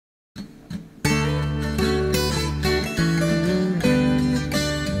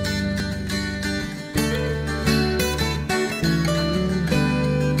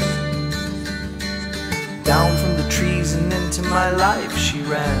my life she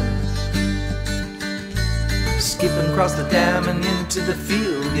ran. Skipping across the dam and into the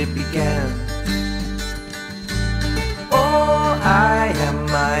field it began. Oh, I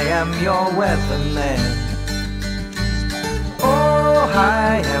am your weatherman. Oh,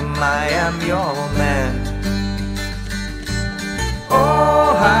 I am your man.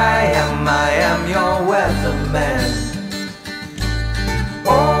 Oh, I am your weatherman.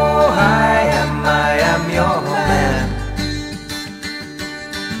 Oh, I am your man.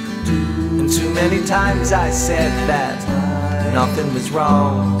 And too many times I said that nothing was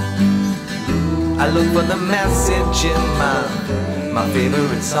wrong. I look for the message in my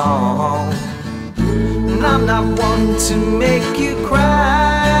favorite song. And I'm not one to make you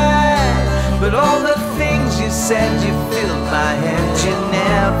cry, but all the things you said, you filled my hand, you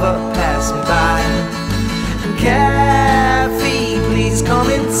never passed me by. And Kathy, please come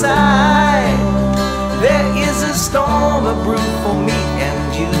inside. There is a storm a brew for me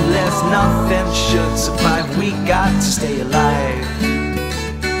and you, lest nothing should survive. We got to stay alive.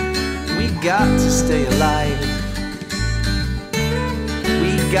 We got to stay alive.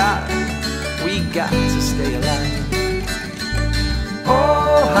 We got to stay alive.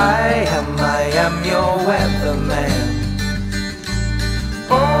 Oh, I am your weatherman.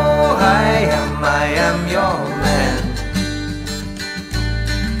 Oh, I am your man.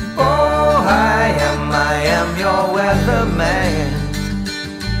 Oh, I am your weatherman.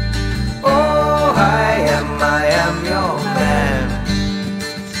 Oh, I am your man.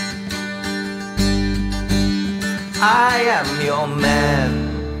 I am your man.